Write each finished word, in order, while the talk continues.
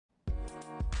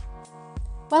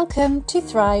Welcome to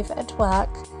Thrive at Work,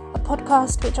 a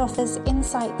podcast which offers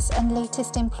insights and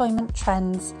latest employment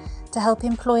trends to help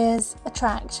employers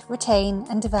attract, retain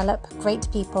and develop great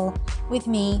people with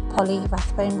me, Polly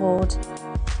Rathbone Ward.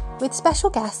 With special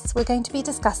guests, we're going to be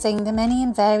discussing the many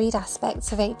and varied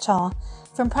aspects of HR,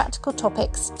 from practical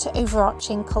topics to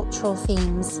overarching cultural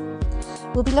themes.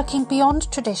 We'll be looking beyond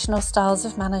traditional styles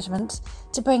of management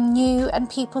to bring new and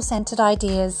people-centred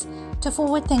ideas to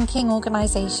forward-thinking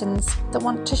organisations that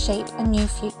want to shape a new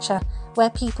future where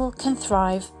people can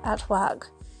thrive at work.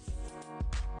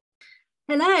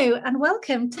 Hello and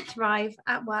welcome to Thrive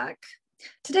at Work.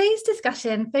 Today's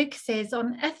discussion focuses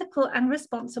on ethical and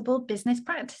responsible business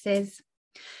practices.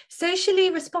 Socially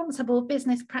responsible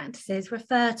business practices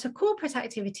refer to corporate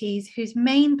activities whose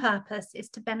main purpose is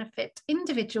to benefit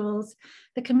individuals,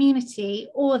 the community,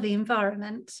 or the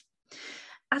environment.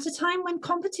 At a time when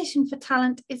competition for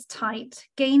talent is tight,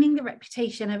 gaining the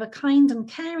reputation of a kind and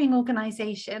caring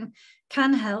organisation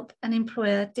can help an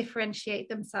employer differentiate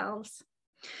themselves.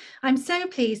 I'm so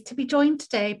pleased to be joined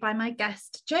today by my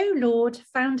guest, Jo Lord,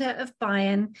 founder of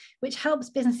Byen, which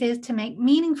helps businesses to make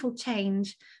meaningful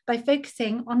change by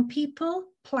focusing on people,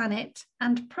 planet,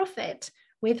 and profit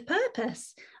with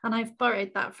purpose. And I've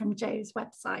borrowed that from Jo's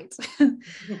website.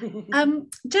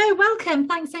 Jo, welcome.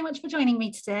 Thanks so much for joining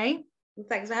me today.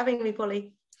 Thanks for having me,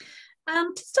 Polly.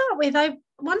 To start with, I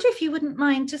wonder if you wouldn't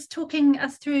mind just talking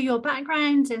us through your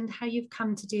background and how you've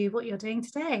come to do what you're doing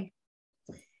today.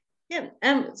 Yeah,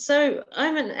 so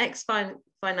I'm an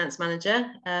ex-finance manager.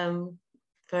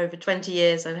 For over 20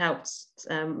 years, I've helped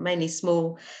mainly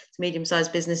small to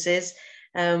medium-sized businesses.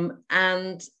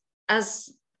 And as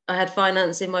I had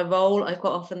finance in my role, I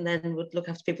quite often then would look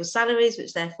after people's salaries,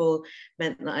 which therefore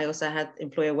meant that I also had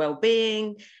employer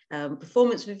well-being,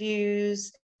 performance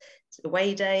reviews,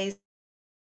 away days.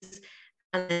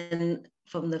 And then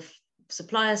from the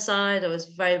supplier side, I was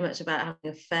very much about having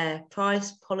a fair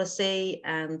price policy,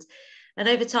 and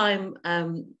over time,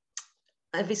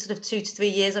 every sort of 2 to 3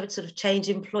 years, I would sort of change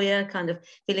employer, kind of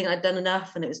feeling I'd done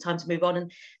enough and it was time to move on.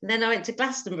 And then I went to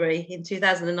Glastonbury in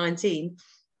 2019,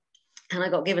 and I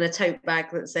got given a tote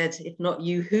bag that said, "If not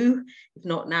you, who? If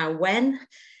not now, when?"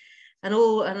 And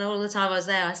all the time I was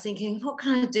there, I was thinking, what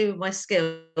can I do with my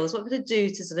skills? What could I do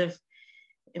to sort of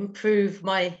improve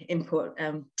my input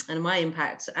and my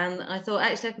impact? And I thought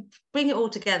actually I could bring it all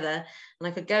together, and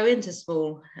I could go into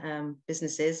small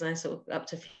businesses, and I sort of up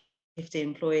to 50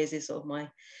 employees is sort of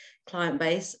my client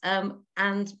base,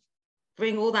 and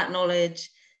bring all that knowledge,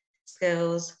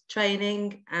 skills,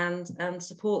 training, and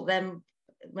support them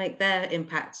make their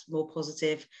impact more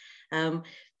positive,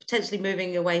 potentially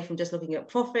moving away from just looking at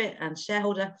profit and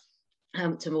shareholder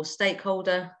to more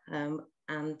stakeholder, and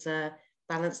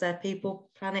balance their people,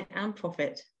 planet and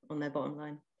profit on their bottom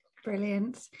line.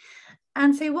 Brilliant.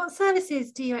 And so what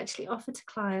services do you actually offer to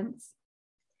clients?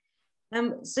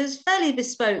 So it's fairly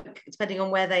bespoke depending on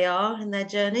where they are in their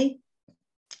journey.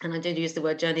 And I did use the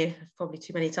word journey probably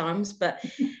too many times, but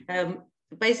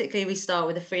basically we start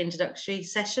with a free introductory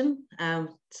session.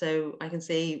 So I can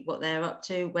see what they're up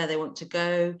to, where they want to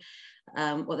go,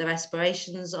 what their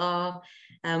aspirations are.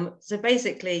 So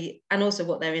basically, and also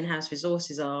what their in-house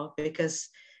resources are, because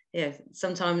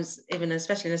sometimes, even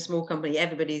especially in a small company,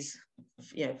 everybody's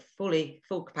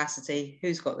full capacity.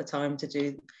 Who's got the time to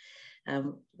do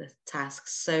the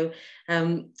tasks? So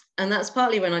and that's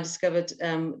partly when I discovered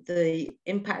the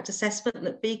impact assessment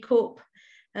that B Corp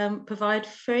provide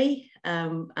free,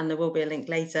 and there will be a link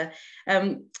later,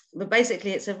 but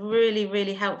basically it's a really,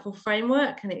 really helpful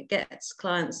framework, and it gets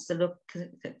clients to look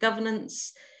at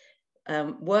governance,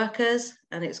 workers,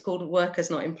 and it's called workers,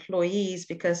 not employees,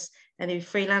 because any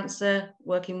freelancer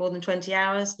working more than 20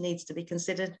 hours needs to be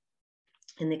considered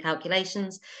in the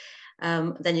calculations.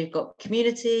 Then you've got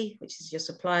community, which is your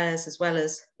suppliers as well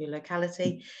as your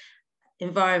locality,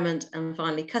 environment, and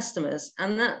finally customers.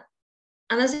 And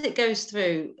as it goes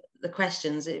through the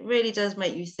questions, it really does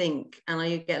make you think, and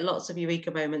you get lots of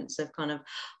eureka moments of kind of,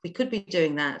 we could be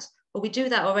doing that, or we do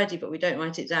that already, but we don't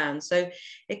write it down. So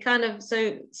it kind of,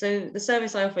 so the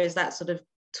service I offer is that sort of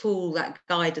tool, that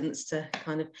guidance to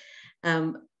kind of,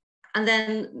 and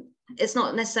then it's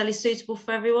not necessarily suitable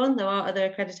for everyone. There are other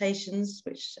accreditations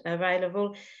which are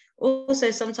available.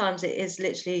 Also, sometimes it is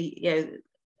literally,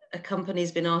 a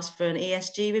company's been asked for an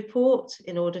ESG report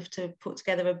in order to put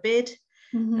together a bid.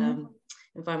 Mm-hmm.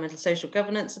 Environmental social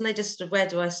governance, and they just, where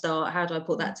do I start, how do I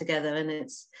put that together? And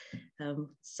it's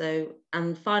so,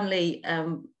 and finally,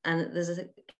 and there's an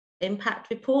impact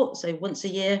report. So once a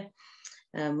year,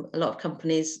 a lot of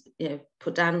companies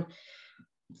put down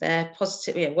their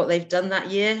positive, what they've done that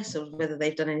year, so whether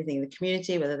they've done anything in the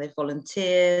community, whether they've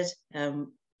volunteered,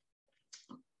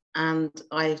 and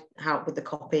I help with the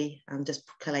copy and just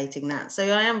collating that. So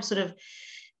I am sort of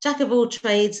jack of all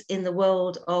trades in the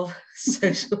world of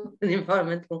social and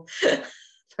environmental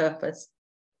purpose.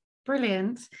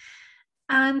 Brilliant.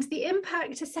 And the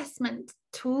impact assessment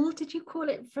tool, did you call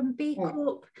it, from B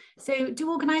Corp? So do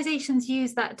organisations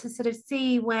use that to sort of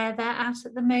see where they're at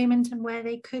the moment and where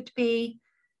they could be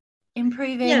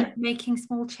improving, making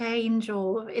small change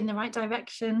or in the right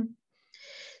direction?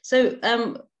 So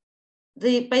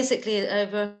basically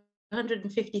over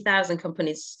 150,000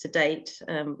 companies to date,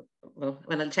 well,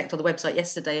 when I checked on the website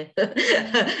yesterday,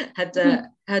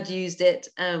 had used it,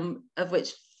 of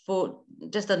which for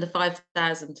just under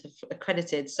 5,000 have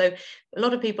accredited. So a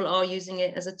lot of people are using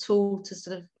it as a tool to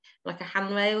sort of like a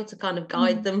handrail to kind of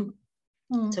guide them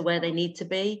to where they need to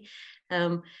be.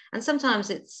 And sometimes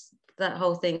it's that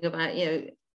whole thing about, you know,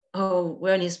 oh,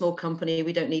 we're only a small company,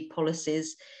 we don't need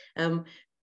policies.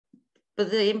 But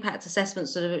the impact assessment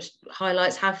sort of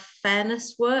highlights how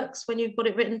fairness works when you've got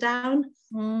it written down.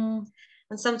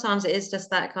 And sometimes it is just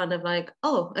that kind of like,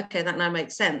 oh, okay, that now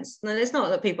makes sense. And it's not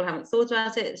that people haven't thought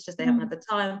about it, it's just they haven't had the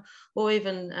time, or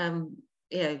even,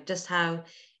 you know, just how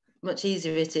much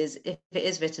easier it is if it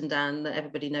is written down, that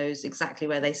everybody knows exactly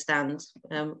where they stand,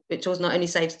 which also not only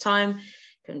saves time,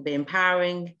 can be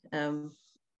empowering. So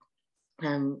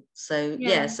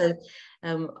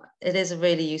it is a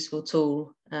really useful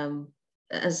tool.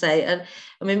 As I say, and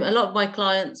I mean, a lot of my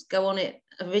clients go on it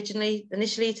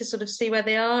initially to sort of see where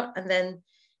they are, and then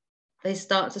they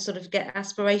start to sort of get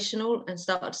aspirational and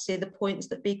start to see the points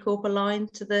that B Corp align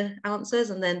to the answers,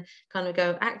 and then kind of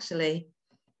go, actually,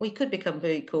 we could become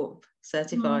B Corp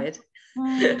certified.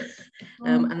 And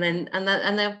then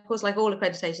of course, like all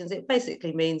accreditations, it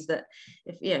basically means that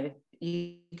if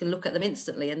you can look at them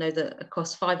instantly and know that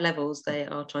across 5 levels they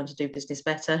are trying to do business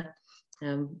better.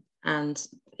 And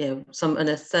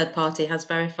a third party has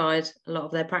verified a lot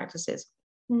of their practices.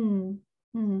 And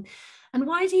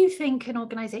why do you think an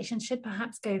organisation should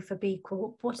perhaps go for B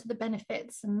Corp? What are the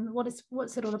benefits, and what's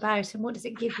it all about, and what does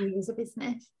it give you as a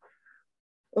business?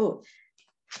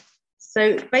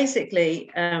 So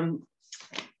basically, from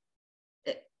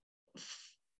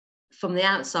the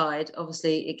outside,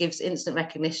 obviously, it gives instant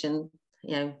recognition.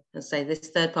 Let's say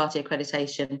this third-party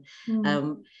accreditation,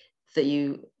 that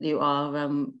you are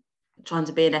trying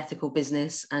to be an ethical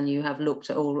business, and you have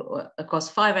looked at all across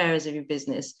 5 areas of your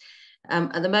business.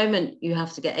 At the moment, you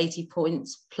have to get 80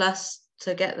 points plus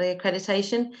to get the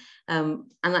accreditation, and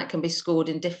that can be scored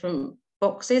in different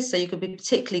boxes. So you could be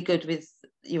particularly good with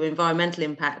your environmental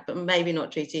impact, but maybe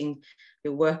not treating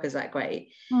your workers that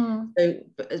great.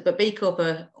 But B Corp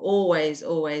are always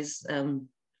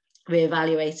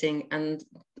reevaluating, and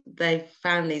they've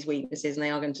found these weaknesses and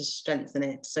they are going to strengthen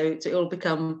it. So it will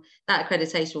become, that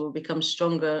accreditation will become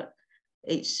stronger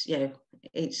each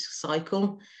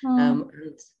cycle. And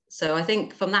so I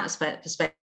think from that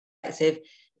perspective,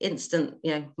 instant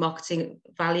marketing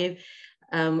value.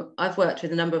 I've worked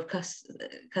with a number of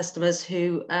customers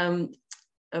who are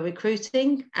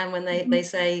recruiting, and when they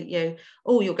say,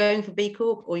 oh, you're going for B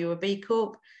Corp or you're a B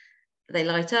Corp, they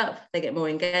light up, they get more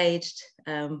engaged,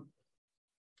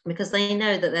 because they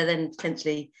know that they're then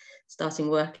potentially starting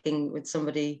working with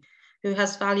somebody who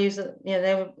has values that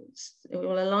they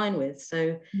will align with.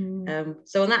 So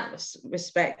so in that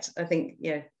respect, I think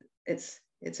it's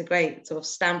a great sort of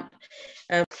stamp.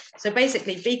 So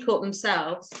basically, B Corp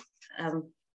themselves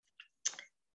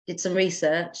did some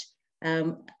research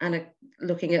and are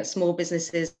looking at small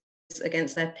businesses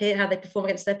against their peer, how they perform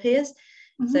against their peers.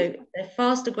 So they're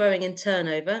faster growing in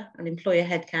turnover and employer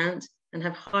headcount, and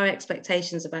have higher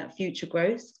expectations about future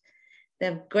growth. They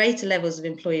have greater levels of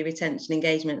employee retention,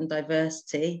 engagement and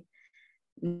diversity,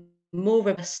 more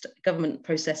robust government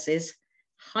processes,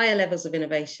 higher levels of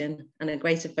innovation, and a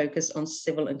greater focus on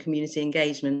civil and community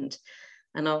engagement.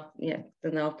 And I'll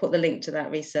put the link to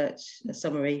that research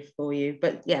summary for you.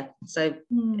 But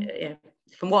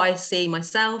from what I see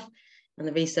myself and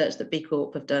the research that B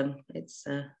Corp have done, there's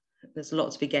a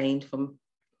lot to be gained from.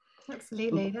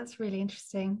 Absolutely, that's really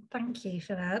interesting. Thank you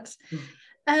for that.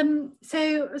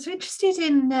 So I was interested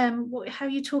in how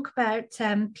you talk about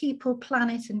people,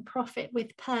 planet, and profit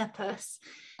with purpose.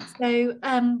 So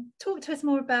talk to us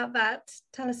more about that.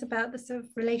 Tell us about the sort of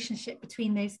relationship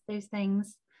between those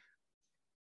things.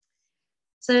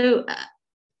 So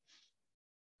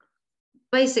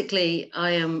basically,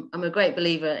 I'm a great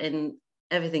believer in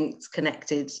everything's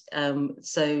connected.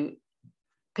 So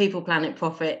people, planet,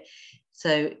 profit.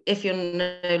 So if you're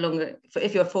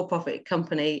if you're a for-profit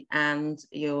company and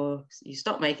you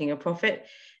stop making a profit,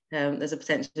 there's a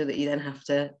potential that you then have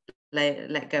to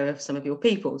let go of some of your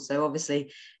people. So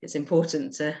obviously, it's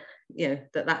important to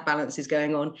that balance is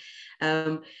going on.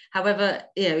 However,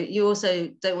 you also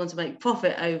don't want to make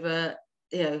profit over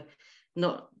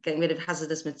not getting rid of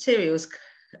hazardous materials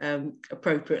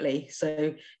appropriately.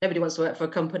 So nobody wants to work for a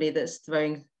company that's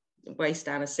throwing waste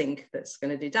down a sink that's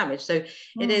going to do damage. So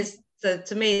it is, so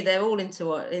to me, they're all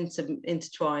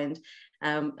intertwined.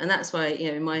 And that's why,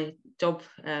 in my job,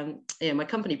 my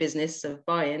company business of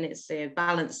Byen, it's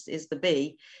balance is the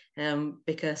B,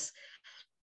 because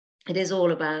it is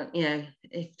all about, if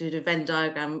you do the Venn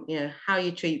diagram, how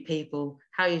you treat people,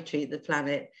 how you treat the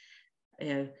planet,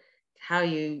 how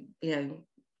you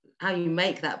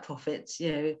make that profit,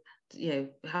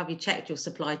 have you checked your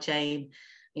supply chain,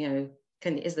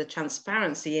 is there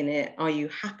transparency in it? Are you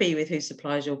happy with who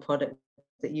supplies your product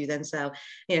that you then sell?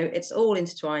 It's all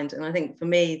intertwined. And I think for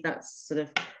me, that's sort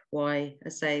of why I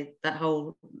say that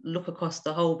whole look across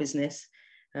the whole business,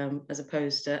 as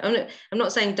opposed to, I'm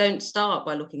not saying don't start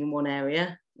by looking in one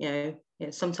area.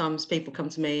 Sometimes people come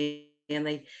to me and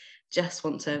they just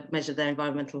want to measure their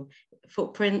environmental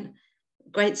footprint.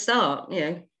 Great start,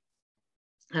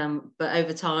 but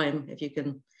over time, if you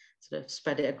can sort of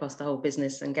spread it across the whole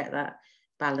business and get that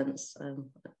balance,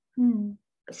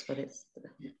 that's what it's.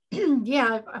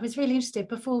 Yeah, I was really interested.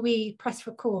 Before we press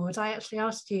record, I actually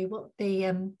asked you what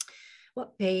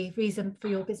the reason for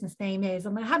your business name is,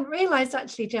 and I hadn't realised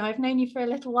actually, Jo. I've known you for a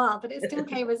little while, but it still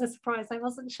came as a surprise. I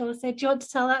wasn't sure. So do you want to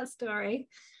tell that story?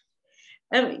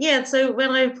 So when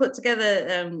I put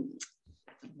together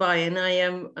Byen, I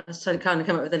was trying to kind of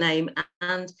come up with a name,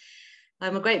 and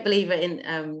I'm a great believer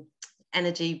in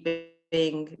energy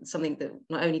being something that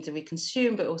not only do we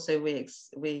consume, but also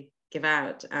we give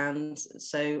out. And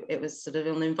so it was sort of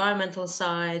on the environmental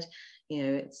side,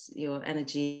 it's your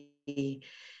energy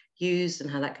used and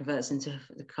how that converts into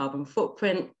the carbon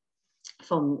footprint.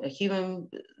 From a human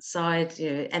side,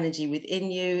 energy within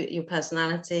you, your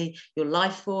personality, your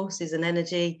life force is an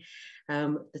energy.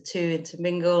 The two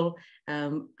intermingle,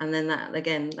 and then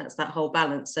that's that whole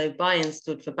balance. So Byen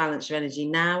stood for balance your energy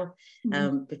now,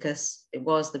 because it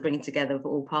was the bringing together of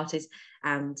all parties,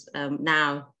 and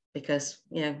now because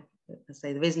I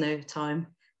say there is no time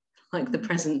like the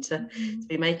present to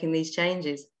be making these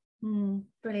changes.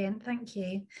 Brilliant, thank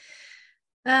you.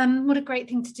 What a great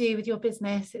thing to do with your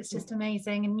business. It's just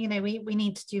amazing, and we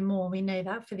need to do more. We know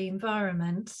that for the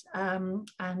environment,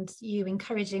 and you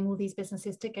encouraging all these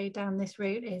businesses to go down this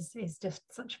route is just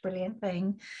such a brilliant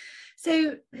thing.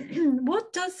 So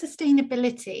what does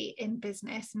sustainability in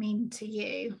business mean to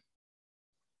you?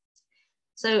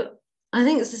 So I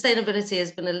think sustainability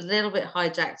has been a little bit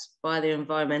hijacked by the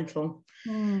environmental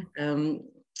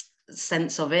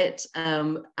sense of it,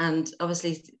 and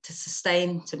obviously to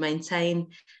sustain, to maintain.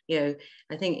 I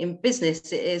think in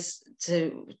business it is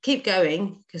to keep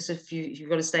going, because if you've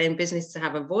got to stay in business to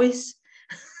have a voice.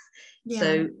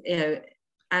 So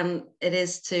and it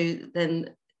is to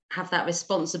then have that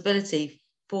responsibility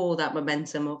for that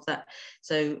momentum of that.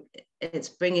 So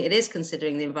it is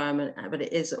considering the environment, but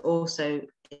it is also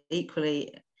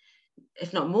equally,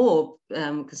 if not more,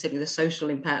 considering the social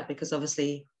impact, because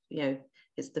obviously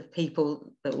it's the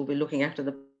people that will be looking after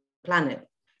the planet.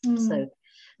 So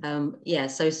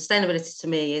so sustainability to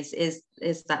me is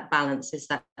that balance, is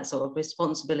that sort of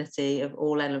responsibility of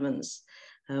all elements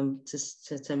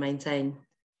to maintain.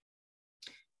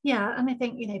 Yeah, and I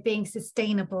think being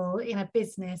sustainable in a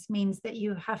business means that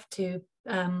you have to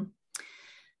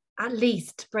at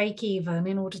least break even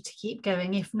in order to keep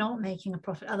going, if not making a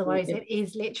profit. Otherwise it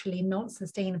is literally not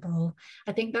sustainable.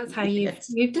 I think that's how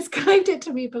you've described it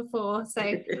to me before, so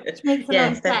which makes a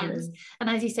lot of sense. And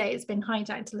as you say, it's been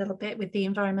hijacked a little bit with the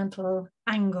environmental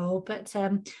angle, but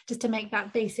just to make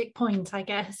that basic point, I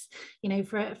guess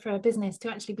for a business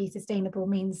to actually be sustainable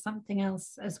means something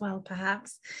else as well,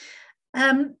 perhaps.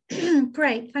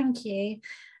 Great, thank you.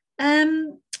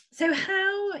 So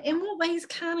in what ways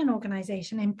can an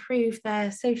organisation improve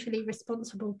their socially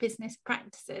responsible business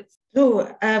practices?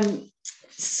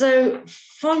 So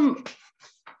from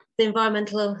the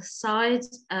environmental side,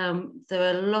 there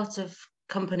are a lot of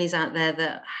companies out there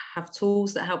that have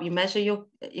tools that help you measure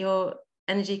your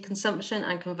energy consumption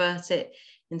and convert it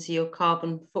into your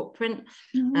carbon footprint.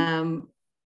 And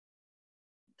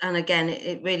again,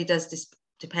 it really does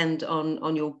depend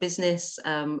on your business,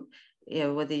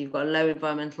 whether you've got a low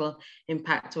environmental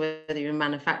impact or whether you're in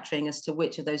manufacturing, as to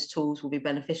which of those tools will be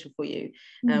beneficial for you.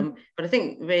 But I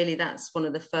think really that's one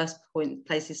of the first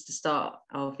places to start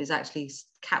off, is actually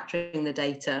capturing the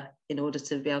data in order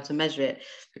to be able to measure it,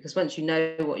 because once you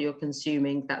know what you're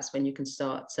consuming, that's when you can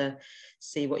start to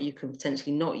see what you can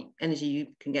potentially energy you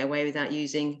can get away without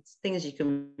using, things you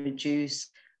can reduce,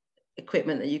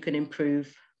 equipment that you can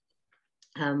improve.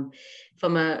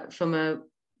 From a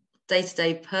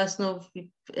day-to-day personal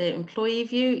employee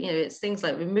view, it's things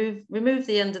like remove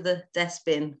the under the desk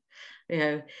bin.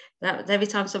 That every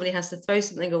time somebody has to throw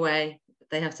something away,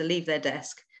 they have to leave their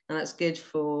desk, and that's good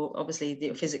for, obviously,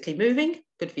 you're physically moving,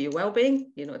 good for your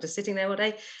well-being, you're not just sitting there all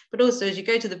day, but also as you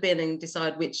go to the bin and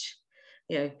decide which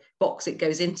box it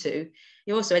goes into,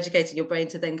 you're also educating your brain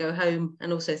to then go home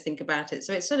and also think about it.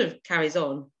 So it sort of carries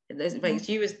on. It makes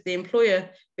you as the employer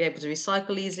be able to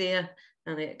recycle easier,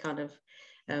 and it kind of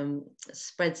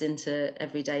spreads into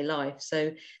everyday life.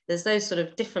 So there's those sort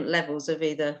of different levels of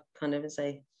either kind of,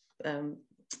 say,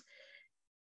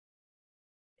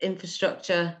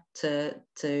 infrastructure to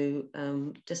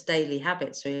just daily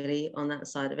habits, really, on that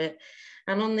side of it.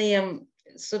 And on the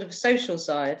sort of social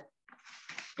side,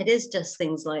 it is just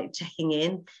things like checking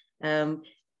in,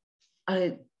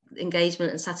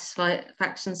 engagement and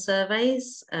satisfaction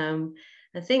surveys.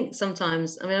 I think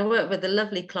sometimes, I worked with a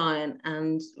lovely client,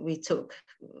 and we took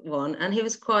one, and he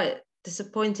was quite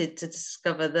disappointed to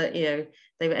discover that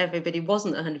everybody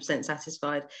wasn't 100%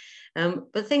 satisfied,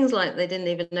 but things like they didn't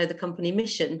even know the company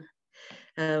mission,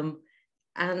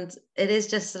 and it is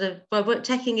just sort of by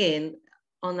checking in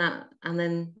on that. And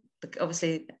then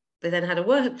obviously they then had a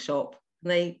workshop,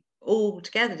 and they all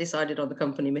together decided on the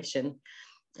company mission.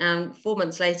 And 4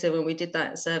 months later, when we did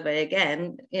that survey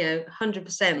again,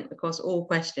 100% across all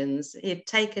questions, he'd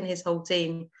taken his whole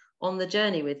team on the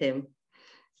journey with him.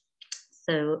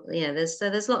 So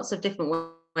there's lots of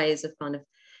different ways of kind of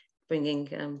bringing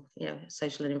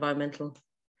social and environmental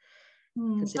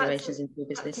considerations into your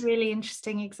business. That's a really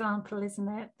interesting example, isn't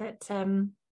it? That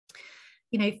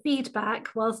feedback,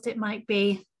 whilst it might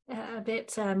be a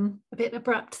bit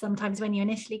abrupt sometimes when you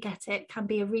initially get it, can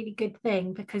be a really good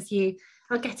thing, because you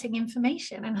are getting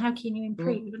information, and how can you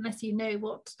improve unless you know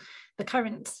what the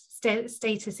current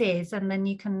status is, and then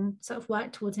you can sort of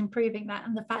work towards improving that.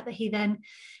 And the fact that he then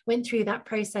went through that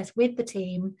process with the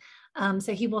team,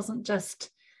 so he wasn't just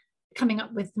coming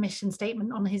up with the mission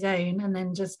statement on his own and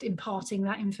then just imparting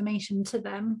that information to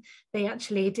them. They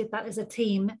actually did that as a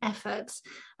team effort.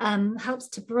 Helps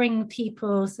to bring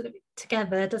people sort of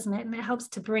together, doesn't it? And it helps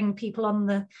to bring people on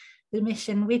the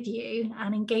mission with you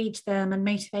and engage them and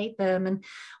motivate them. And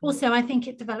also, I think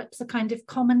it develops a kind of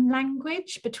common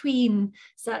language between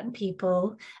certain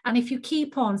people. And if you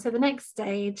keep on, so the next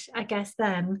stage, I guess,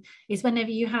 then is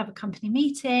whenever you have a company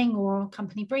meeting or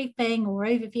company briefing or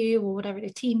overview or whatever, the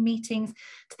team meetings,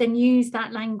 to then use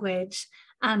that language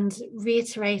and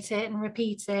reiterate it and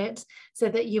repeat it, so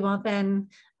that you are then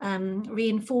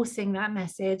reinforcing that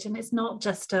message. And it's not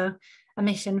just a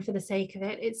mission for the sake of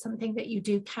it, it's something that you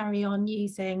do carry on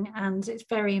using, and it's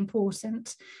very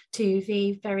important to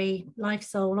the very life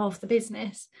soul of the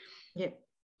business. Yeah,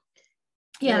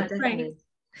 great,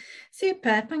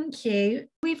 super, thank you.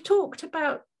 We've talked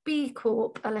about B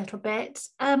Corp a little bit.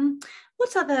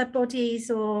 What other bodies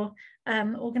or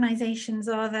organisations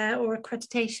are there, or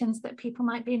accreditations, that people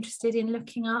might be interested in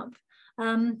looking up,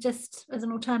 just as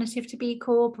an alternative to B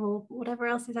Corp or whatever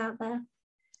else is out there?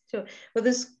 Sure. Well,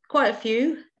 there's quite a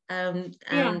few,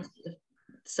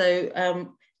 so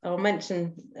I'll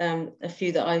mention a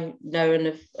few that I know and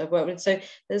have worked with. So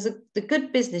there's the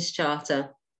Good Business Charter,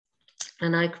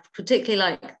 and I particularly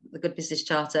like the Good Business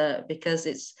Charter because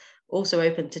it's also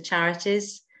open to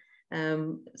charities.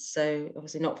 So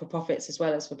obviously not for profits as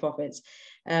well as for profits,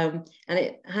 and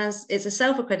it's a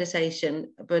self-accreditation,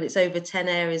 but it's over 10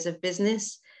 areas of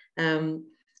business, and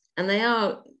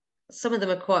some of them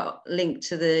are quite linked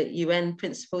to the UN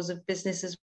principles of business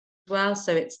as well.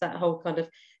 So it's that whole kind of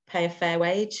pay a fair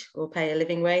wage or pay a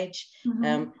living wage,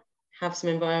 have some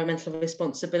environmental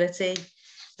responsibility,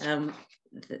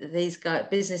 these guys,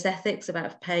 business ethics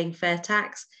about paying fair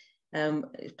tax,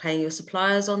 paying your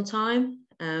suppliers on time,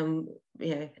 so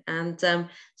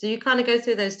you kind of go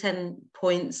through those 10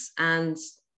 points, and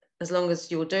as long as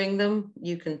you're doing them,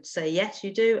 you can say yes,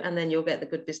 you do, and then you'll get the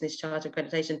Good Business Charter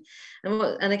accreditation.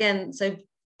 And again, so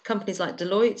companies like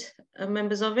Deloitte are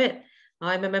members of it.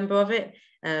 I'm a member of it.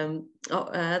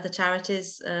 The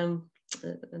charities, I'm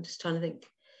just trying to think.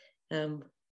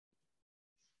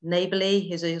 Neighbourly,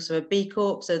 who's also a B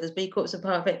Corp, so there's B Corps a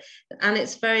part of it, and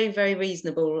it's very, very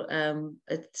reasonable.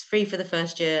 It's free for the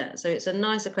first year, so it's a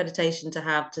nice accreditation to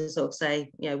have, to sort of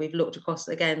say, we've looked across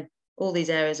again all these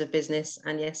areas of business,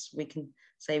 and yes, we can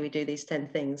say we do these 10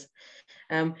 things.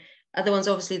 Other ones,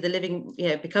 obviously,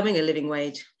 the becoming a living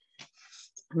wage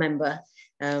member,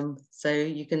 so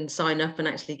you can sign up and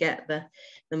actually get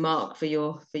the mark for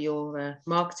your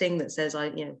marketing that says,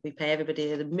 we pay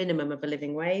everybody at a minimum of a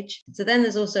living wage. So then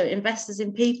there's also Investors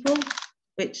in People,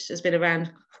 which has been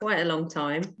around quite a long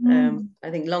time. I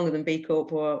think longer than B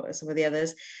Corp or some of the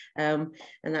others. And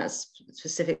that's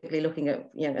specifically looking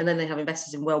at, and then they have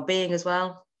investors in well-being as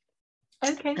well.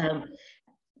 Okay.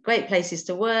 Great places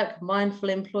to work, mindful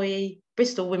employee,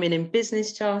 Bristol Women in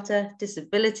Business Charter,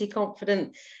 disability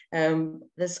confident.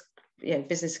 There's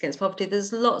Business Against Poverty.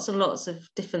 There's lots and lots of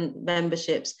different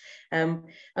memberships. And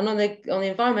on the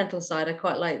environmental side, I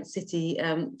quite like City,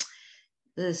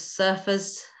 the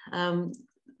Surfers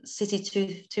City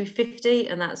 250,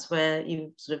 and that's where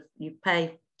you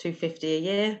pay $250 a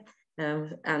year.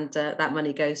 And that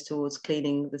money goes towards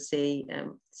cleaning the sea.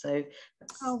 So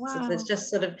there's just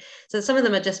so some of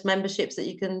them are just memberships that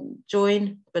you can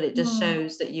join, but it just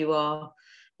shows that you are,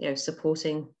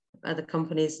 supporting other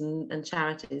companies and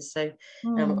charities. So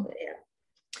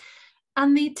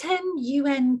And the 10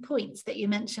 UN points that you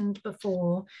mentioned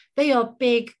before, they are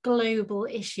big global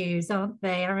issues, aren't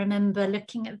they? I remember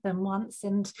looking at them once,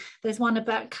 and there's one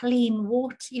about clean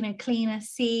water, cleaner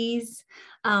seas,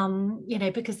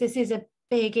 because this is a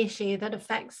big issue that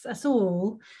affects us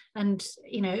all. And,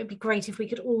 it'd be great if we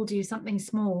could all do something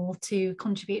small to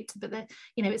contribute to, but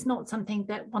it's not something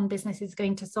that one business is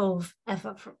going to solve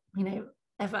ever,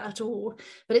 ever at all,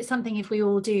 but it's something if we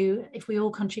all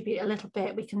contribute a little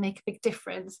bit, we can make a big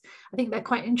difference. I think they're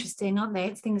quite interesting, aren't they?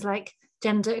 It's things like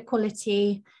gender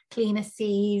equality, cleaner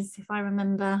seas, if I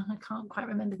remember. I can't quite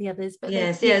remember the others, but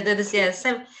 17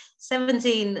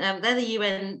 they're the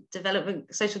UN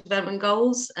social development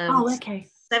goals.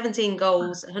 17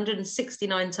 goals,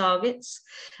 169 targets.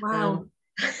 Wow.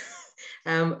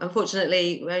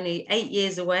 Unfortunately, we're only 8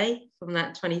 years away from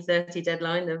that 2030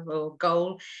 deadline or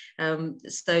goal. And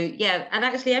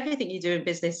actually everything you do in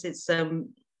business,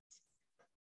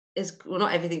 well,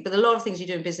 not everything, but a lot of things you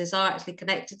do in business are actually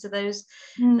connected to those.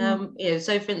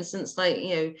 So for instance,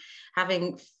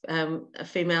 having a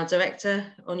female director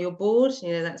on your board,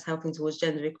 that's helping towards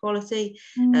gender equality.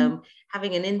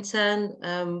 Having an intern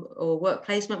or work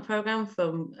placement program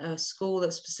from a school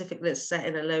that's set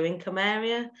in a low income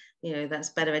area, that's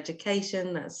better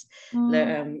education. That's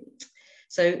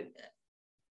so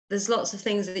there's lots of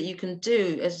things that you can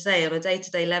do, as I say, on a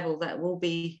day-to-day level that will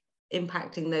be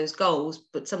impacting those goals,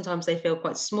 but sometimes they feel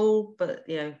quite small, but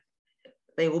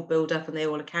they all build up and they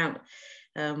all account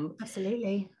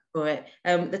absolutely for it.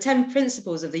 The 10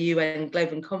 principles of the UN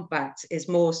Global Compact is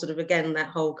more sort of, again, that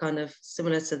whole kind of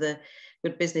similar to the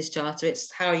Good Business Charter. It's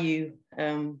how you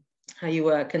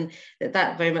work, and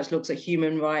that very much looks at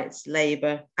human rights,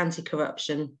 labour,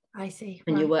 anti-corruption. I see.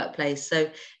 In your workplace. So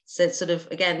it sort of,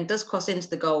 again, does cross into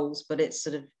the goals, but it's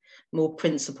sort of more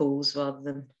principles rather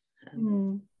than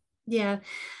yeah.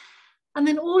 And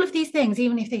then all of these things,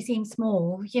 even if they seem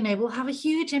small, will have a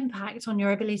huge impact on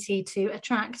your ability to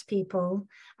attract people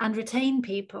and retain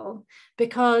people,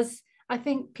 because I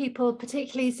think people,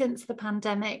 particularly since the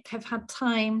pandemic, have had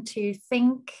time to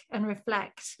think and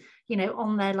reflect,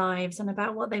 on their lives and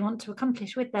about what they want to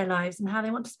accomplish with their lives and how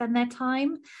they want to spend their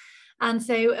time. And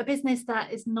so a business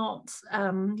that is not,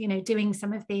 doing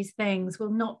some of these things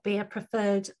will not be a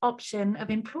preferred option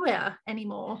of employer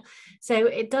anymore. So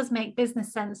it does make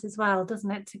business sense as well,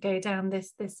 doesn't it, to go down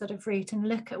this sort of route and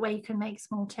look at where you can make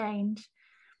small change.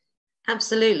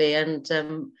 Absolutely. And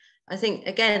I think,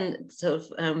 again, so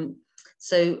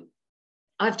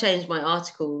I've changed my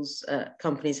articles at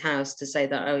Companies House to say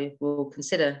that I will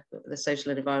consider the social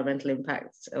and environmental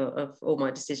impact of all my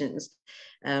decisions.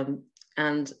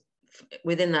 And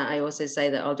within that, I also say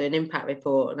that I'll do an impact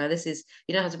report. Now, this is,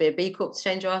 you don't have to be a B Corp to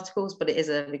change your articles, but it is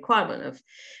a requirement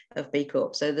of B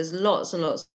Corp. So there's lots and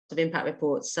lots of impact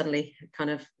reports suddenly kind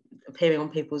of appearing on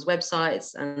people's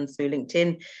websites and through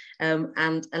LinkedIn.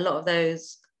 And a lot of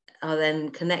those are then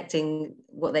connecting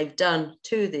what they've done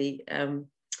to the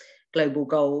global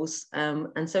goals.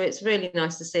 And so it's really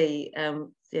nice to see, as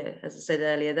I said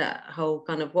earlier, that whole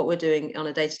kind of what we're doing on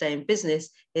a day-to-day in business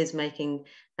is making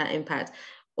that impact.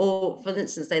 Or, for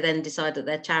instance, they then decide that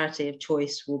their charity of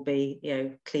choice will be,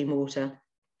 clean water.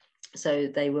 So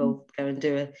they will go and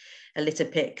do a litter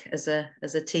pick as a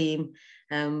team.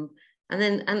 And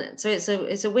so it's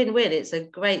a win-win. It's a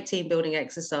great team building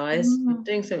exercise. You're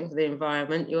doing something for the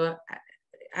environment. You're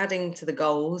adding to the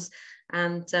goals,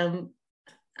 and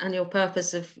your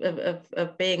purpose of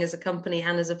being as a company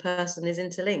and as a person is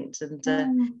interlinked. And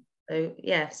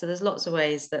so there's lots of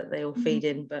ways that they all feed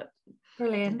in. But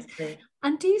brilliant.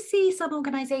 And do you see some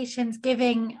organisations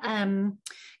giving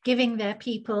their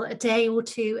people a day or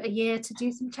two a year to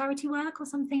do some charity work or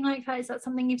something like that? Is that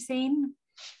something you've seen?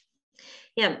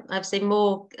 Yeah, I've seen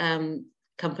more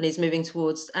companies moving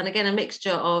towards, and again, a mixture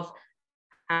of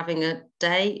having a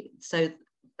day,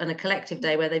 and a collective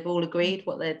day where they've all agreed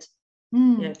what they'd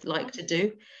like to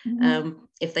do. Mm-hmm.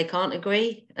 If they can't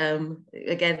agree,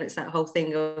 again, it's that whole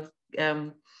thing of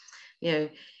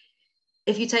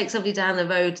if you take somebody down the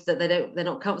road that they're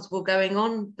not comfortable going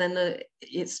on, then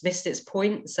it's missed its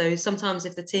point. So sometimes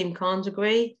if the team can't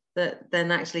agree,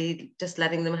 then actually just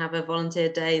letting them have a volunteer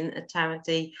day in a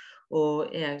charity, or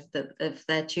that if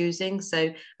they're choosing.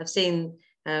 So I've seen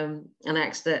and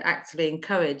actively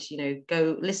encourage,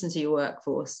 go listen to your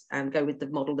workforce and go with the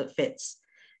model that fits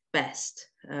best.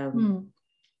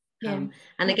 Yeah.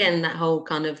 And again, that whole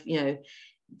kind of,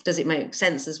 does it make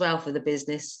sense as well for the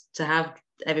business to have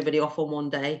everybody off on one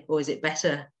day, or is it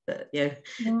better that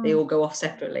they all go off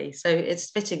separately? So it's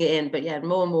fitting it in. But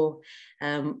more and more,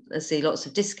 I see lots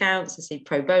of discounts. I see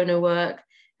pro bono work.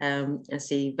 I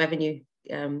see revenue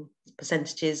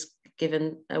percentages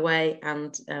given away,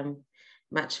 and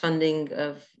match funding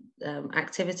of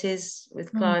activities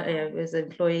with client, with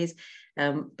employees.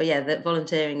 But that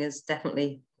volunteering is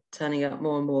definitely turning up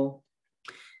more and more.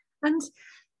 And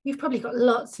you've probably got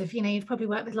lots of, you've probably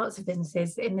worked with lots of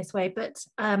businesses in this way, but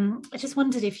I just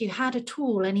wondered if you had at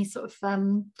all any sort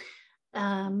of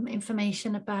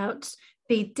information about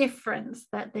the difference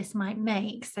that this might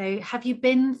make. So have you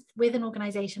been with an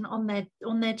organisation on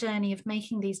their journey of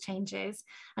making these changes,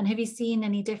 and have you seen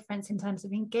any difference in terms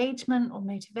of engagement or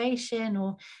motivation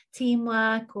or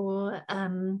teamwork or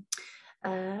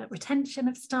retention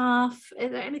of staff?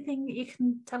 Is there anything that you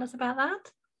can tell us about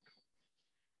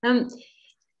that?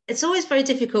 It's always very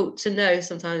difficult to know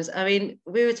sometimes. I mean,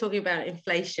 we were talking about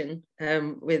inflation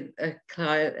with a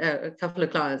client, a couple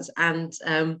of clients, and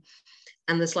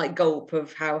the slight gulp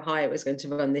of how high it was going to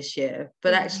run this year,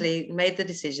 but actually made the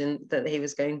decision that he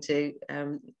was going to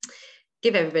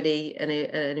give everybody an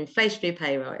inflationary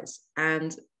pay rise,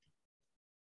 and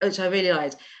which I really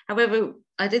liked. However,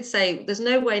 I did say there's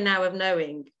no way now of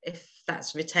knowing if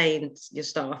that's retained your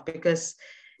staff, because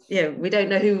we don't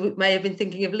know who may have been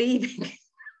thinking of leaving.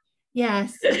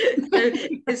 Yes. So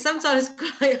it's sometimes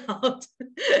quite hard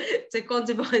to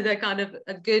quantify the kind of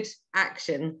a good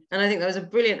action. And I think that was a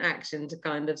brilliant action to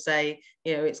kind of say,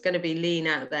 it's going to be lean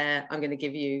out there. I'm going to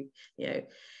give you,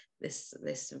 this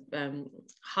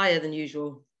higher than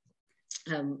usual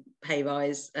pay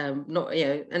rise, not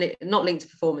and it not linked to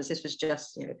performance. This was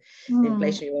just the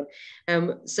inflationary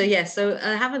one. So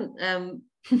I haven't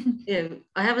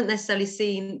I haven't necessarily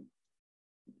seen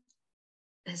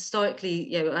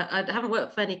historically, I haven't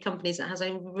worked for any companies that has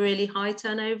a really high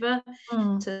turnover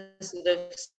to sort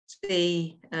of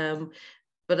see,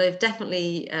 but I've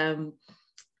definitely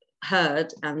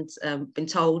heard and been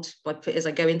told as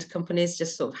I go into companies,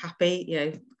 just sort of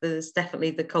happy, there's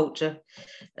definitely the culture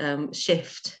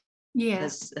shift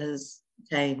has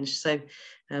changed. So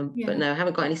but no, I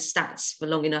haven't got any stats for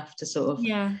long enough to sort of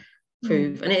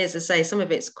prove. And it is to say, some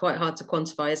of it's quite hard to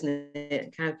quantify, isn't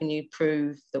it? How can you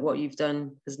prove that what you've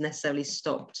done has necessarily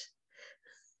stopped?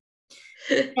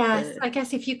 Yes, I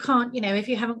guess if you can't, if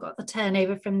you haven't got the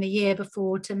turnover from the year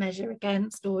before to measure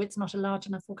against, or it's not a large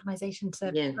enough organisation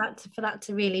for that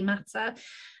to really matter.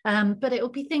 But it will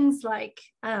be things like,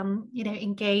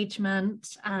 engagement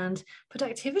and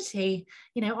productivity.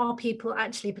 Are people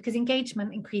actually, because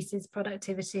engagement increases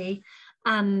productivity,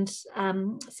 and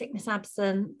sickness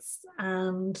absence,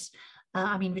 and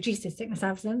reduces sickness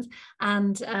absence,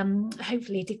 and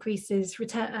hopefully decreases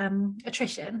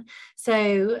attrition.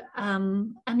 So,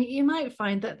 and you might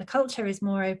find that the culture is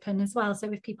more open as well. So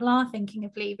if people are thinking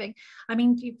of leaving,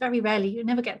 you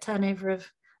never get turnover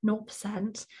of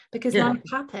 0%, because life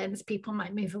happens. People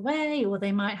might move away, or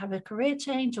they might have a career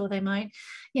change, or they might,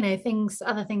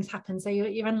 other things happen. So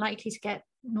you're unlikely to get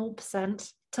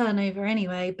 0% turnover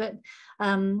anyway. But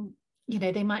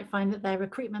they might find that their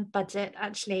recruitment budget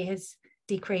actually has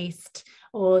decreased,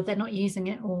 or they're not using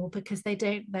it all because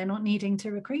they're not needing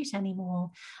to recruit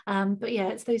anymore. But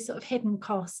it's those sort of hidden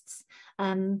costs.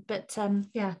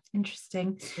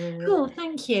 Interesting. Cool,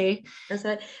 thank you. That's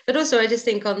right. But also I just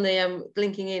think on the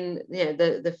linking in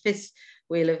the fifth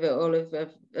wheel of it all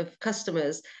of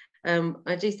customers,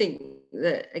 I do think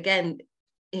that again,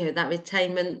 that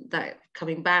retainment, that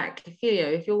coming back,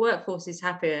 if your workforce is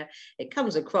happier, it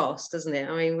comes across, doesn't it?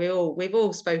 I mean, we've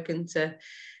all spoken to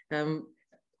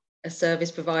a service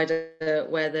provider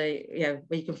where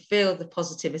you can feel the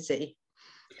positivity,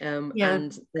 and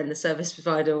then the service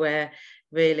provider where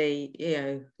really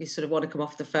you sort of want to come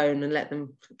off the phone and let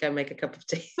them go make a cup of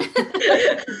tea.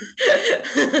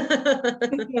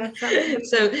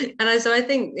 So I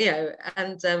think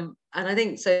and I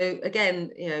think so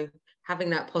again, having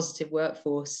that positive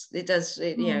workforce, I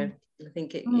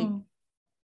think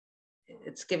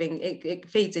it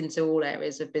feeds into all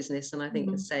areas of business. And I think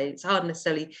it's hard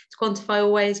necessarily to quantify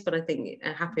always, but I think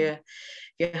if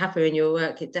you're happier in your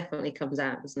work, it definitely comes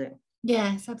out, doesn't it?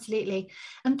 Yes, absolutely.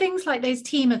 And things like those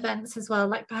team events as well,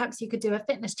 like perhaps you could do a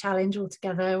fitness challenge all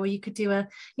together, or you could do a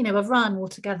run all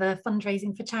together,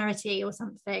 fundraising for charity or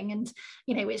something, and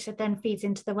which then feeds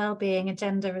into the well-being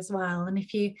agenda as well. And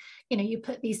if you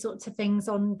put these sorts of things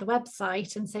on the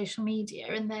website and social media,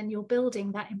 and then you're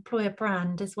building that employer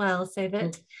brand as well, so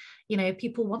that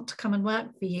people want to come and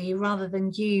work for you rather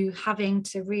than you having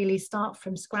to really start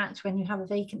from scratch when you have a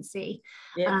vacancy.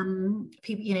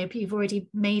 People, you've already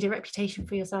made a reputation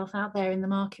for yourself out there in the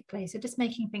marketplace, so just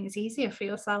making things easier for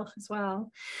yourself as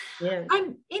well.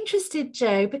 I'm interested,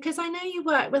 Jo, because I know you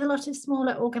work with a lot of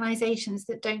smaller organizations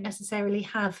that don't necessarily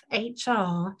have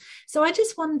HR, so I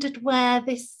just wondered where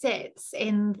this sits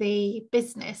in the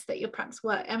business that you perhaps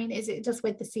work. I mean, is it just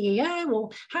with the CEO, or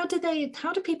how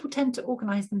do people tend to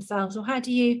organize themselves, or how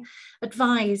do you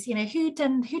advise, who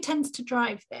tends to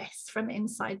drive this from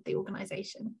inside the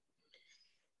organization?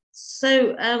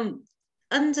 So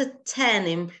under 10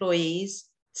 employees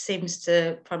seems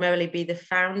to primarily be the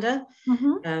founder.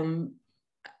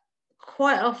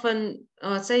 Quite often,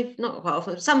 I'd say not quite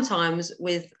often, sometimes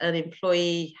with an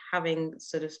employee having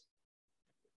sort of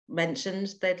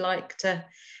mentioned they'd like to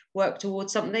work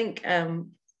towards something,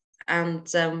 and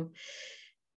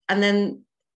then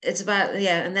it's about,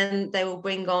 and then they will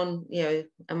bring on,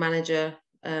 a manager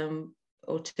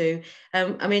or two.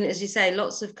 I mean, as you say,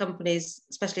 lots of companies,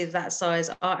 especially of that size,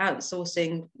 are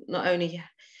outsourcing not only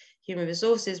human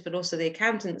resources, but also the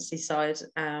accountancy side.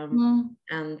 And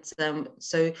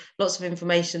so lots of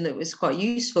information that was quite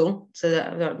useful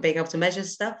to being able to measure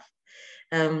stuff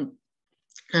and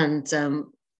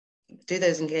do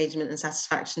those engagement and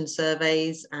satisfaction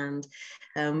surveys, and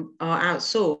are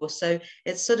outsourced. So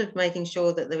it's sort of making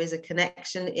sure that there is a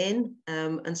connection in,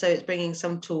 and so it's bringing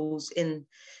some tools in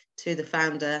to the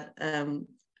founder. And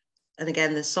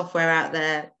again, there's software out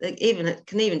there. It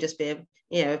can even just be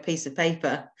a piece of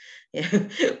paper,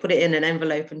 put it in an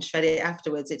envelope and shred it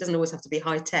afterwards. It doesn't always have to be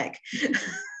high tech,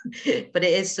 but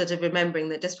it is sort of remembering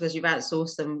that just because you've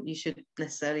outsourced them, you should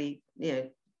necessarily,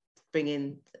 bring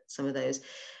in some of those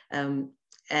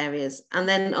areas. And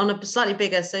then on a slightly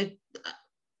bigger, so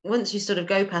once you sort of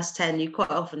go past 10, you quite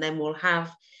often then will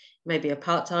have maybe a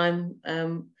part-time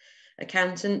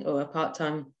accountant or a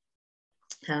part-time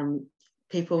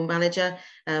people manager,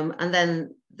 and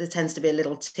then there tends to be a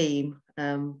little team,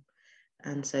 and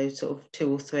so sort of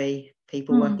 2 or 3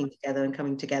 people working together and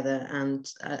coming together and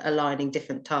aligning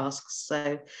different tasks.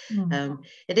 So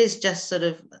it is just sort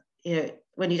of,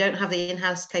 when you don't have the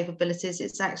in-house capabilities,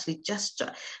 it's actually just,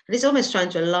 and it's almost trying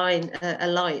to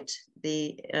alight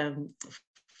the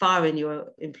fire in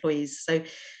your employees. So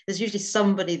there's usually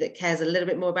somebody that cares a little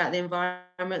bit more about the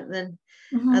environment than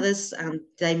others, and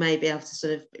they may be able to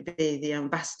sort of be the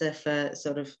ambassador for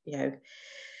sort of,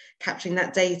 capturing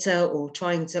that data, or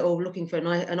looking for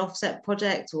an offset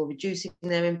project, or reducing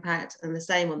their impact. And the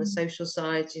same on the social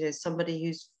side, somebody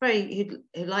who's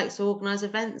who likes to organise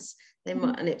events. They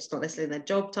might, and it's not necessarily their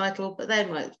job title, but they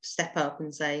might step up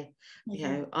and say,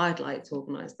 I'd like to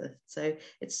organise this. So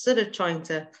it's sort of trying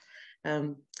to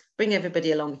bring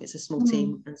everybody along if it's a small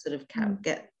team, and sort of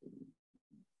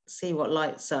see what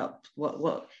lights up,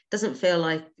 what doesn't feel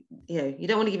like, you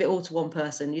don't want to give it all to one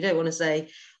person. You don't want to say,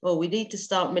 we need to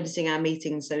start minuting our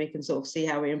meetings so we can sort of see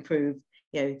how we improve.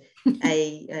 You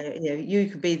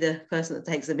could be the person that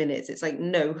takes the minutes. It's like,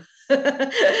 no,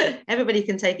 everybody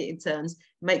can take it in turns.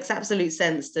 Makes absolute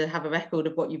sense to have a record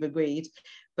of what you've agreed,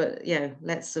 but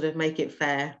let's sort of make it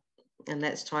fair, and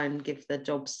let's try and give the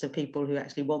jobs to people who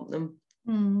actually want them.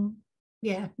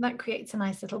 Yeah, that creates a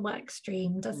nice little work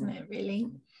stream, doesn't it, really?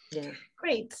 Yeah.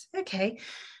 Great. Okay.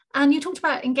 And you talked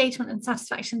about engagement and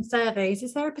satisfaction surveys.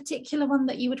 Is there a particular one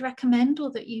that you would recommend or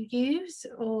that you use,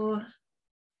 or?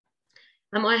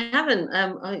 I haven't.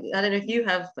 I don't know if you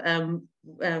have.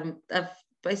 I've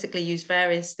basically used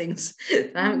various things.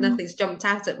 Nothing's jumped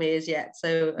out at me as yet.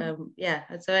 So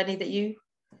Is there any that you?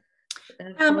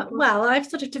 Well, I've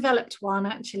sort of developed one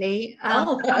actually.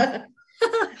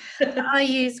 I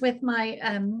use with my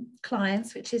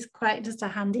clients, which is quite just a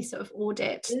handy sort of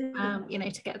audit,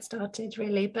 to get started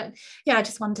really. But I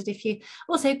just wondered if you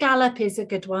also, Gallup is a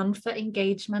good one for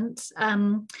engagement.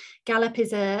 Gallup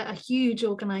is a huge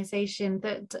organization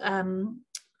that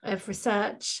of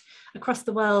research across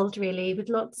the world, really, with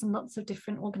lots and lots of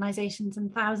different organizations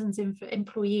and thousands of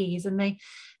employees, and they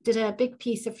did a big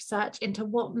piece of research into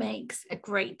what makes a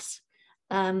great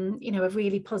a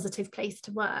really positive place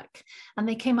to work. And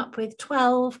they came up with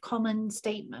 12 common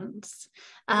statements.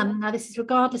 Now, this is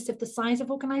regardless of the size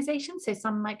of organisation. So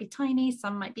some might be tiny,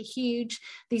 some might be huge.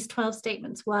 These 12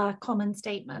 statements were common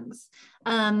statements.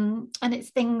 And it's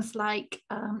things like,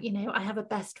 I have a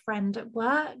best friend at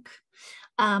work.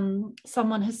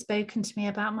 Someone has spoken to me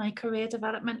about my career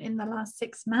development in the last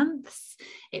 6 months.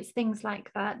 It's things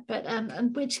like that, but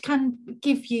and which can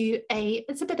give you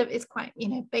it's quite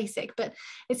basic, but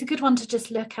it's a good one to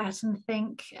just look at and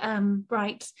think,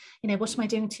 right, what am I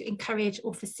doing to encourage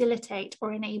or facilitate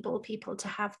or enable people to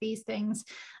have these things,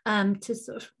 to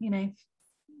sort of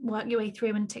work your way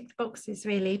through and tick the boxes,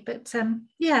 really. But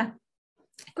yeah,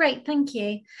 great, thank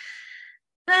you.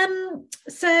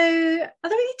 So are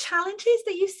there any challenges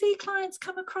that you see clients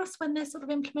come across when they're sort of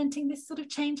implementing this sort of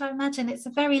change? I imagine it's a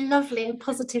very lovely and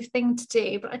positive thing to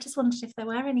do, but I just wondered if there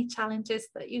were any challenges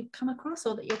that you've come across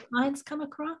or that your clients come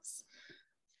across.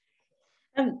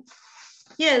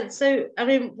 Yeah, so I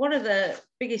mean, one of the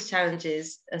biggest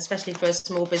challenges, especially for a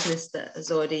small business that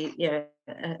has already,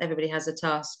 everybody has a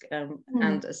task,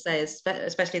 and say,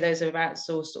 especially those who have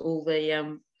outsourced all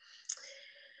the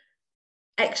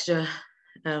extra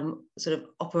sort of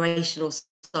operational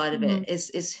side of it,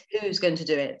 is who's going to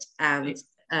do it, and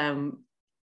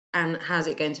how's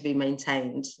it going to be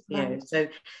maintained. So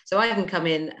I can come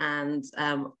in and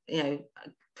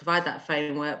provide that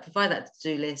framework, provide that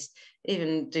to-do list,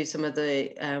 even do some of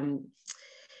the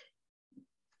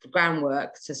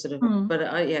groundwork to sort of, but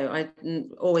I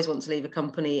always want to leave a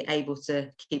company able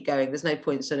to keep going. There's no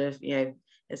point sort of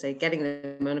say getting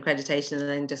them an accreditation and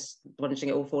then just watching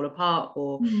it all fall apart,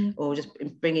 or just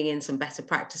bringing in some better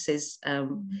practices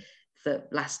that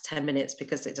last 10 minutes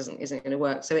because it isn't going to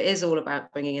work. So it is all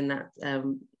about bringing in that,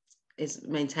 is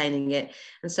maintaining it.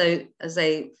 And so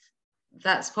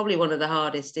that's probably one of the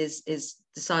hardest, is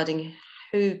deciding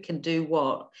who can do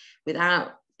what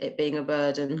without it being a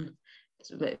burden,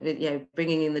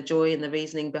 bringing in the joy and the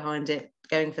reasoning behind it,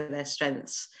 going for their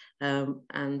strengths,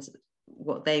 and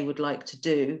what they would like to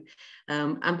do,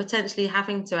 and potentially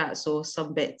having to outsource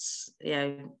some bits,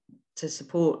 to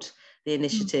support the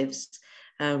initiatives,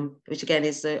 which again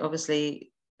is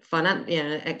obviously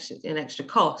an extra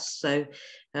cost. So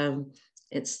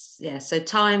so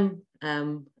time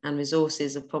and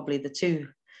resources are probably the two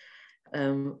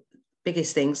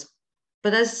biggest things.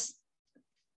 But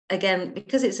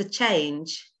because it's a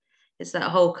change, it's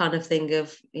that whole kind of thing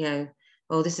of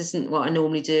this isn't what I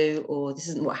normally do, or this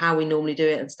isn't how we normally do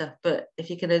it and stuff. But if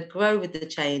you can grow with the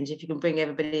change, if you can bring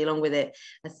everybody along with it,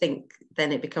 I think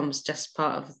then it becomes just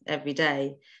part of every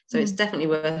day. So it's definitely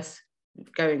worth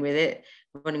going with it,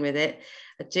 running with it.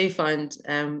 I do find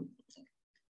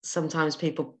sometimes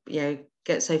people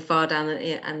get so far down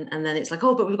and then it's like,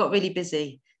 oh, but we've got really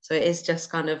busy. So it is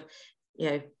just kind of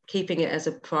keeping it as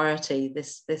a priority.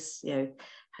 This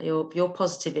your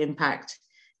positive impact,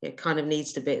 it kind of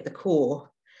needs to be at the core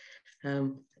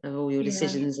of all your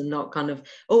decisions, and not kind of,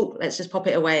 oh, let's just pop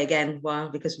it away again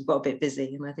because we've got a bit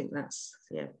busy. And I think that's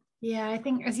I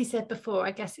think, as you said before,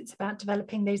 I guess it's about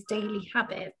developing those daily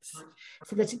habits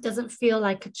so that it doesn't feel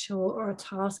like a chore or a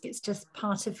task. It's just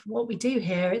part of what we do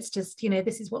here. It's just,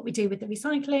 this is what we do with the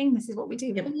recycling. This is what we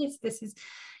do with this. This is,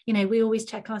 we always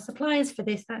check our suppliers for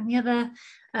this, that, and the other.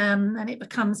 And it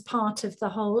becomes part of the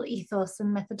whole ethos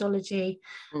and methodology.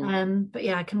 But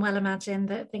I can well imagine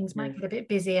that things might get a bit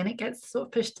busy and it gets sort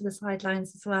of pushed to the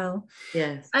sidelines as well.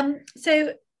 Yes.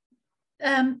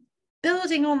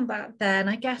 Building on that then,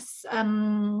 I guess,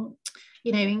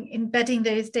 embedding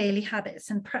those daily habits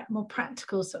and more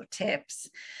practical sort of tips.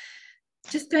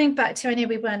 Just going back to, I know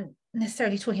we weren't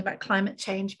necessarily talking about climate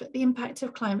change, but the impact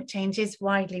of climate change is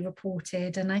widely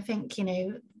reported. And I think,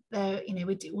 we're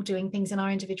all doing things in our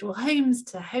individual homes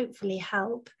to hopefully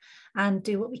help and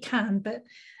do what we can. But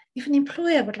if an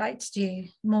employer would like to do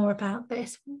more about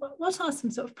this, what are some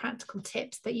sort of practical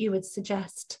tips that you would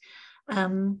suggest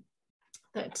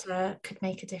that could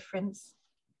make a difference?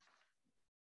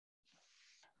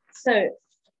 So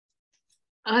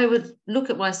I would look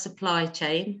at my supply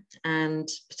chain and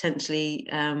potentially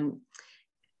have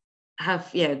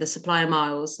the supplier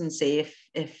miles and see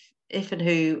if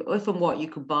and what you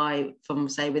could buy from,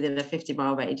 say, within a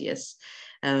 50-mile radius,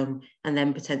 and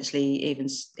then potentially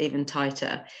even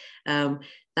tighter.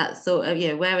 That thought of,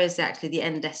 where is actually the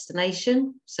end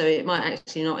destination? So it might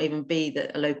actually not even be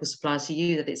that a local supplier to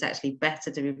you, that it's actually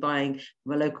better to be buying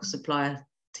from a local supplier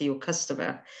to your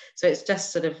customer. So it's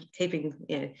just sort of keeping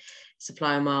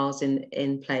supplier miles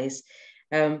in place.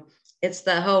 It's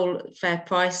the whole fair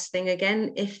price thing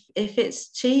again. If it's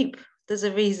cheap, there's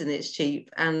a reason it's cheap,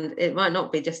 and it might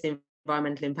not be just the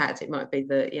environmental impact, it might be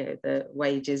the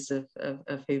wages of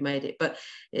who made it, but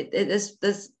there's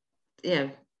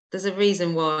a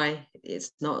reason why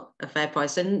it's not a fair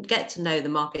price, and get to know the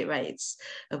market rates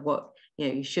of what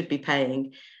you should be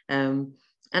paying.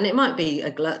 And it might be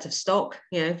a glut of stock,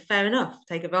 fair enough,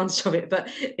 take advantage of it, but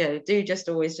do just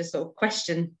always just sort of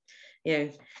question,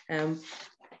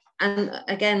 and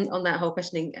again on that whole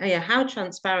questioning, how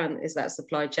transparent is that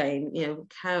supply chain?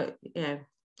 How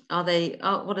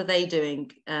what are they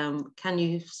doing? Can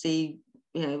you see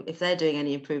if they're doing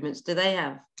any improvements? Do they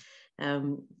have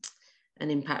an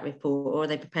impact report, or are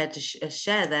they prepared to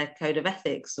share their code of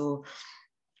ethics, or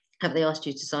have they asked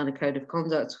you to sign a code of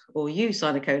conduct, or you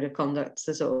sign a code of conduct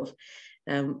to sort of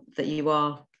that you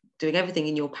are doing everything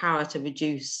in your power to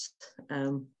reduce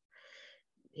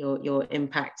your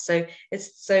impact? So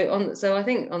I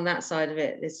think on that side of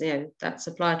it is that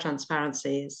supplier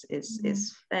transparency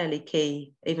is fairly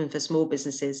key, even for small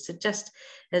businesses, to just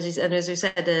as we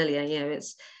said earlier,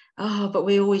 it's but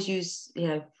we always use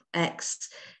X,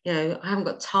 I haven't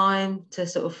got time to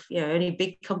sort of, only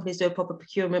big companies do a proper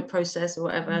procurement process or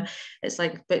whatever. It's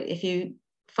like, but if you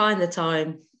find the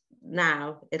time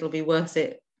now, it'll be worth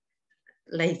it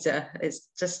later. It's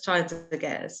just trying to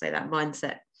get, say, that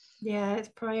mindset. Yeah, it's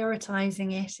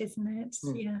prioritizing it, isn't it?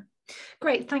 Yeah.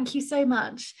 Great, thank you so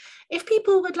much. If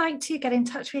people would like to get in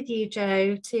touch with you,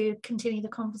 Jo, to continue the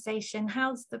conversation,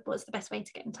 what's the best way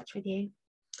to get in touch with you?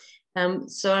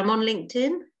 So I'm on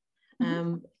LinkedIn.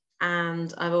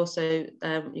 And I've also,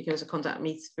 you can also contact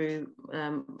me through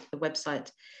the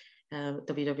website,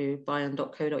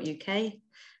 www.byen.co.uk.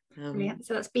 Brilliant.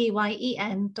 So that's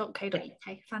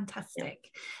byen.co.uk. Fantastic. Yeah.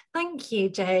 Thank you,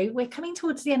 Jo. We're coming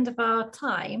towards the end of our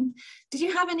time. Did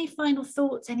you have any final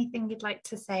thoughts, anything you'd like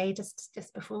to say just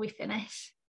before we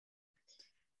finish?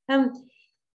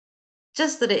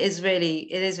 Just that it is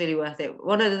really worth it.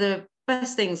 One of the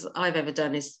best things I've ever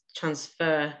done is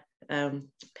transfer,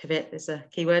 pivot is a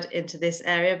keyword, into this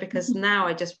area, because now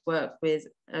I just work with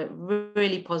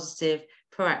really positive,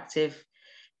 proactive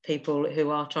people who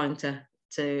are trying to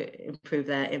improve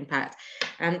their impact.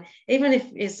 And even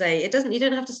if you say you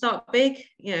don't have to start big,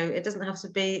 it doesn't have to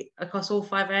be across all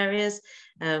 5 areas.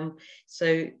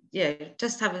 So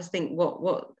just have a think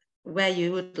where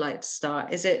you would like to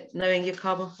start. Is it knowing your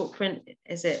carbon footprint?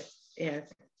 Is it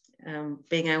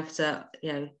being able to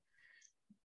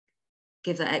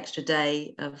give that extra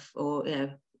day for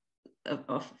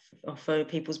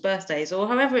people's birthdays, or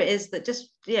however it is, that just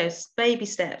baby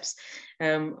steps,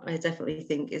 I definitely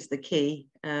think is the key.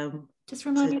 Just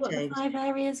remind me what the 5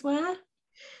 areas were.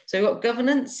 So we've got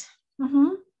governance,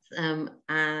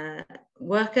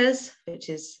 workers, which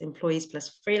is employees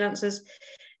plus freelancers,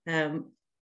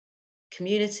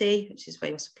 community, which is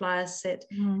where your suppliers sit,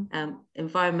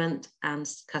 environment, and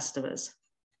customers.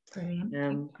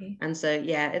 Brilliant. And so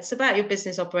it's about your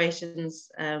business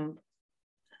operations,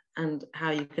 and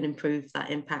how you can improve that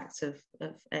impact of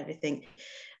everything.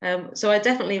 So I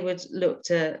definitely would look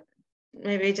to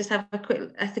maybe just have a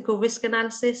quick ethical risk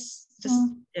analysis, just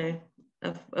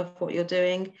of what you're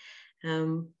doing,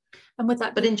 and would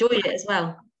that enjoy it as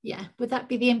well. Yeah, would that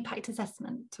be the impact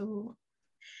assessment? Or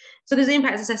so there's the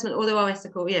impact assessment, or there are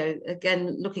ethical,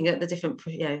 again, looking at the different,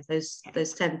 those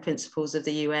 10 principles of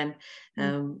the UN.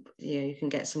 You can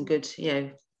get some good,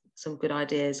 some good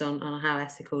ideas on how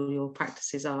ethical your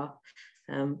practices are.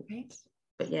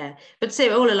 But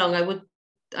so all along,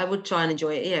 I would try and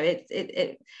enjoy it.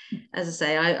 It as I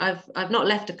say, I've not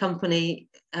left a company,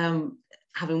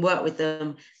 having worked with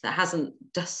them, that hasn't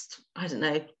just, I don't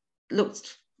know,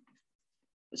 looked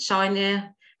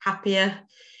shinier, happier,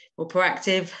 or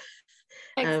proactive.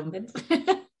 Excellent.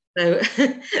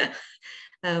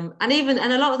 And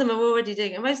a lot of them are already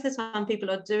doing it. Most of the time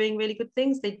people are doing really good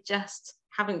things, they just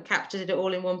haven't captured it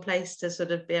all in one place to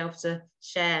sort of be able to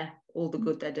share all the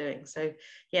good they're doing. So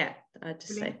I'd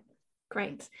just say.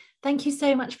 Great. Thank you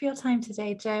so much for your time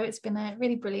today, Jo. It's been a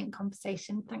really brilliant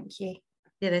conversation. Thank you.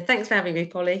 Thanks for having me,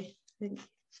 Polly.